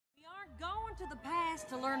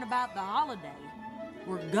to learn about the holiday.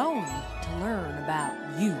 We're going to learn about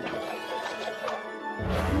you.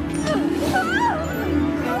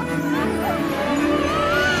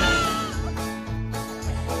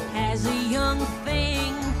 As a young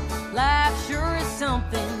thing, life sure is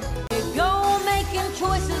something. You go making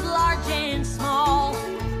choices large and small.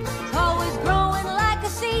 Always growing like a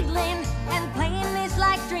seedling, and playing is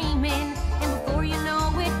like dreaming. And before you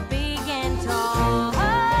know it, big and tall.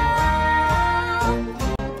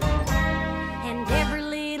 And every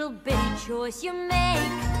little bitty choice you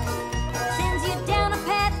make sends you down a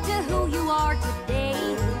path to who you are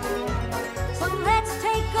today. So let's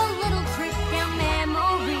take a little trip down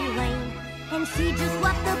memory lane and see just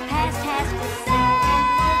what the past has to say.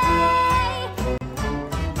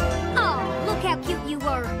 Oh, look how cute you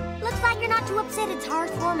were. Looks like you're not too upset it's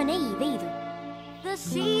Hearthwarming Eve either. The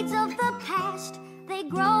seeds of the past, they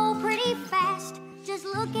grow pretty fast. Just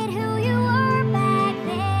look at who you were back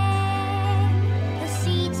then. The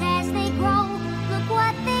seeds as they grow, look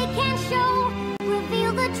what they can show.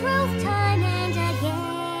 Reveal the truth time and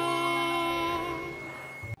again.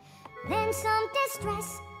 Then some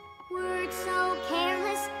distress, words so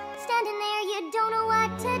careless. Standing there, you don't know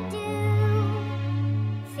what to do.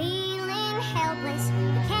 Feeling helpless,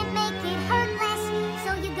 you can't